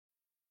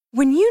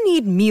When you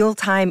need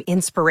mealtime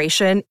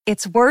inspiration,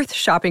 it's worth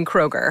shopping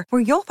Kroger,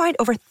 where you'll find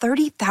over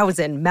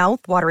 30,000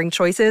 mouth-watering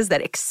choices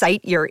that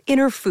excite your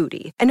inner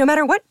foodie. And no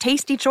matter what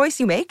tasty choice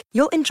you make,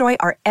 you'll enjoy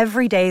our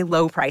everyday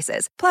low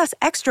prices, plus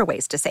extra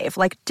ways to save,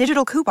 like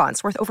digital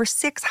coupons worth over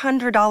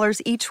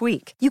 $600 each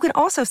week. You can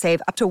also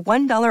save up to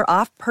 $1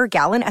 off per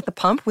gallon at the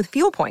pump with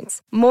fuel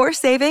points. More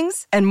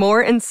savings and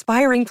more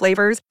inspiring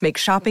flavors make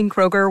shopping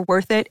Kroger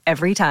worth it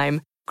every time.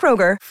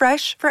 Kroger,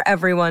 fresh for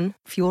everyone.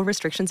 Fuel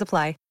restrictions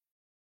apply.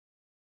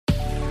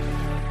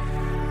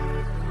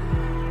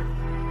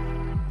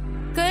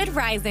 Good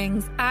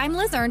risings. I'm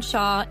Liz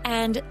Earnshaw,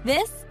 and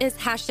this is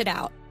Hash It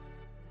Out.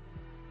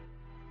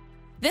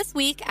 This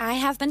week, I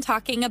have been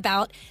talking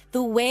about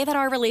the way that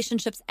our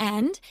relationships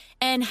end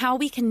and how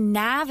we can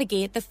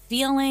navigate the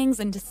feelings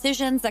and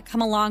decisions that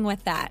come along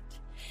with that.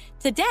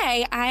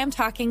 Today, I am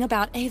talking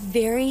about a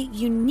very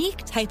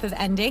unique type of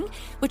ending,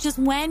 which is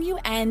when you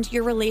end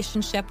your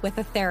relationship with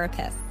a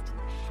therapist.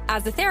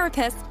 As a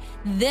therapist,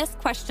 this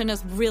question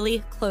is really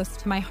close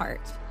to my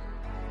heart.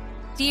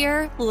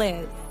 Dear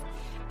Liz,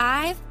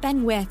 I've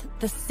been with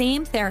the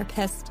same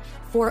therapist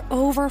for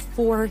over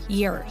 4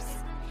 years,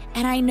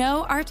 and I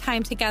know our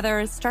time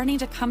together is starting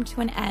to come to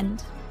an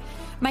end.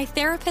 My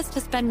therapist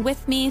has been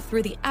with me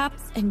through the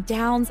ups and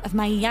downs of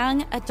my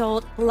young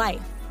adult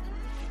life.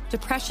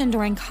 Depression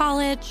during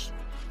college,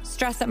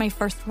 stress at my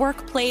first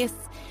workplace,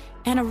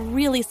 and a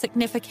really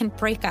significant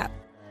breakup.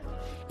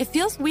 It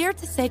feels weird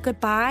to say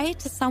goodbye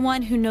to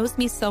someone who knows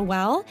me so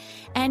well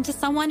and to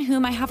someone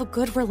whom I have a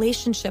good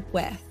relationship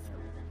with.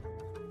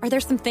 Are there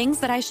some things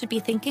that I should be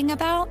thinking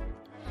about?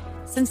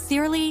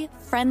 Sincerely,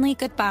 Friendly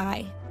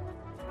Goodbye.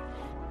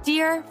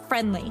 Dear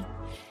Friendly,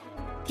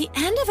 the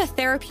end of a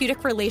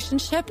therapeutic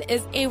relationship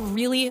is a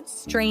really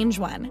strange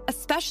one,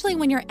 especially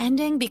when you're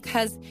ending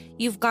because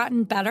you've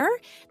gotten better,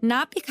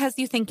 not because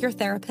you think your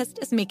therapist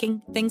is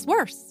making things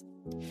worse.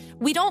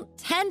 We don't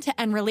tend to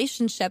end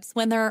relationships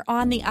when they're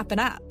on the up and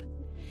up.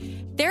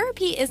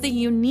 Therapy is a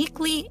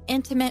uniquely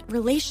intimate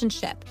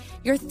relationship.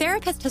 Your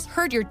therapist has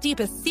heard your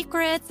deepest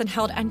secrets and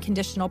held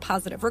unconditional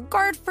positive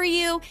regard for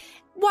you,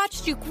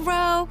 watched you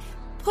grow,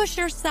 push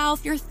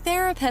yourself. Your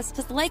therapist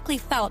has likely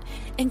felt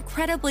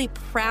incredibly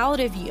proud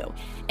of you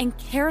and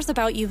cares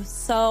about you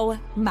so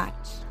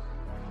much.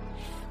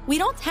 We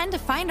don't tend to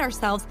find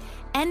ourselves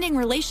ending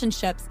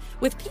relationships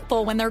with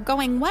people when they're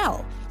going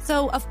well.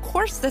 So, of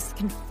course, this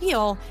can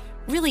feel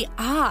really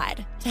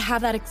odd to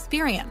have that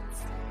experience.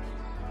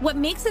 What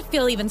makes it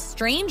feel even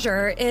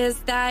stranger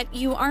is that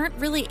you aren't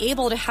really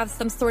able to have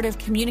some sort of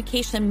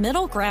communication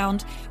middle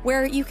ground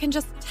where you can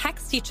just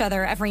text each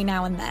other every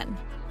now and then.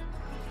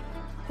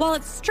 While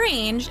it's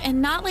strange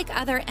and not like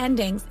other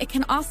endings, it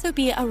can also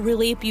be a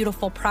really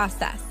beautiful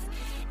process.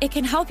 It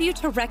can help you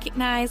to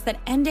recognize that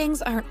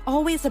endings aren't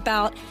always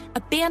about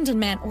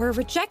abandonment or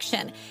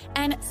rejection,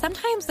 and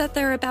sometimes that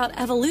they're about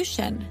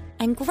evolution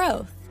and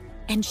growth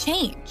and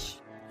change.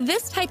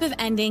 This type of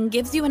ending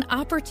gives you an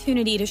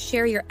opportunity to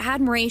share your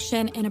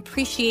admiration and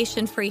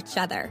appreciation for each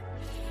other.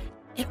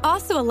 It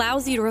also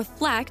allows you to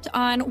reflect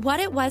on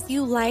what it was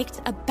you liked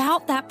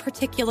about that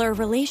particular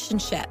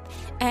relationship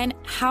and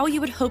how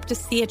you would hope to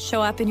see it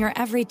show up in your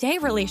everyday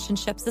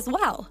relationships as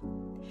well.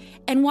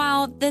 And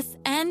while this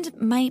end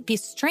might be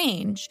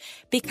strange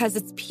because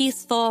it's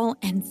peaceful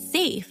and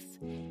safe,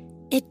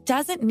 it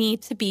doesn't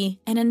need to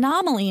be an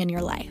anomaly in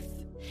your life.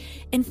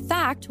 In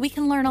fact, we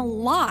can learn a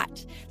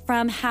lot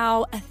from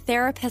how a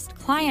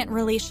therapist-client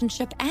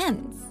relationship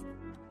ends.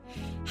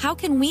 How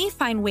can we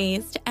find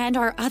ways to end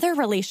our other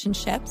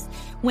relationships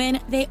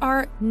when they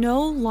are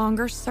no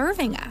longer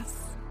serving us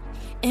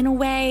in a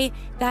way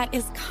that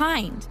is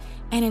kind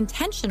and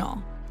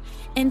intentional,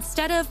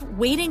 instead of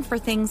waiting for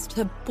things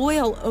to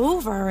boil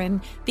over and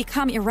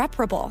become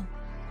irreparable?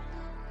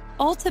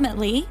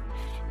 Ultimately,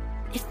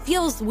 it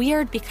feels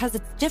weird because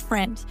it's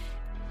different,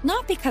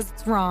 not because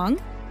it's wrong.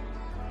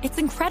 It's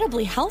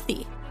incredibly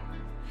healthy.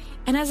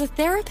 And as a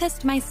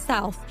therapist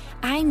myself,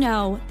 I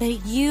know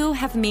that you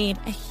have made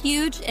a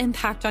huge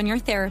impact on your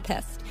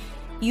therapist.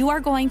 You are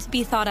going to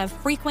be thought of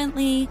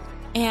frequently,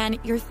 and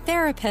your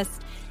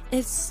therapist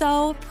is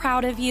so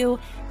proud of you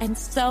and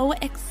so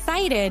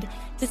excited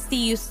to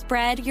see you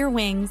spread your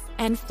wings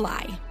and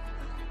fly.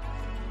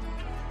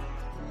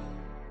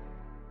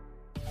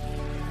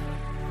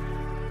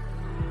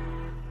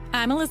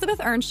 I'm Elizabeth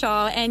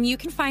Earnshaw, and you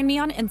can find me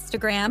on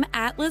Instagram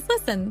at Liz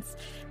Listens.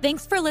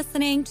 Thanks for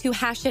listening to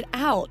Hash It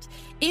Out.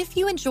 If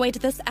you enjoyed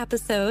this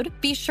episode,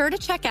 be sure to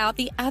check out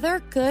the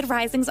other Good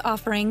Risings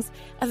offerings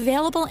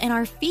available in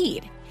our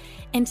feed.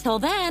 Until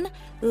then,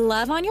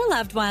 love on your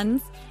loved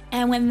ones,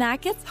 and when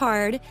that gets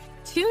hard,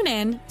 tune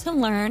in to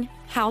learn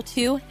how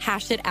to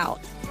hash it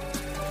out.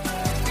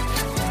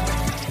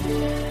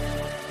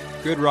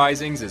 Good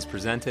Risings is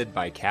presented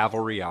by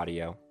Cavalry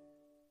Audio.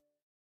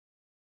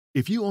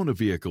 If you own a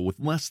vehicle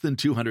with less than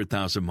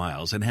 200,000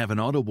 miles and have an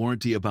auto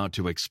warranty about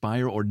to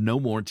expire or no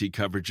warranty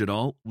coverage at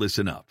all,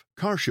 listen up.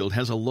 CarShield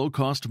has a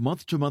low-cost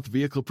month-to-month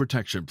vehicle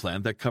protection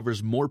plan that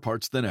covers more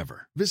parts than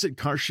ever. Visit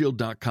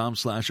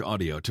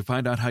carshield.com/audio to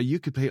find out how you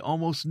could pay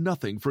almost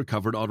nothing for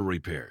covered auto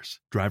repairs.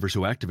 Drivers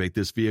who activate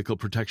this vehicle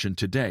protection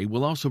today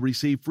will also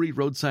receive free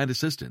roadside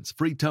assistance,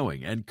 free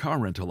towing, and car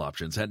rental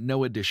options at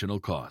no additional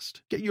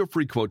cost. Get your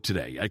free quote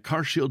today at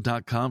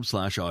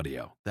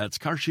carshield.com/audio. That's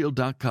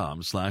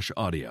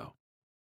carshield.com/audio.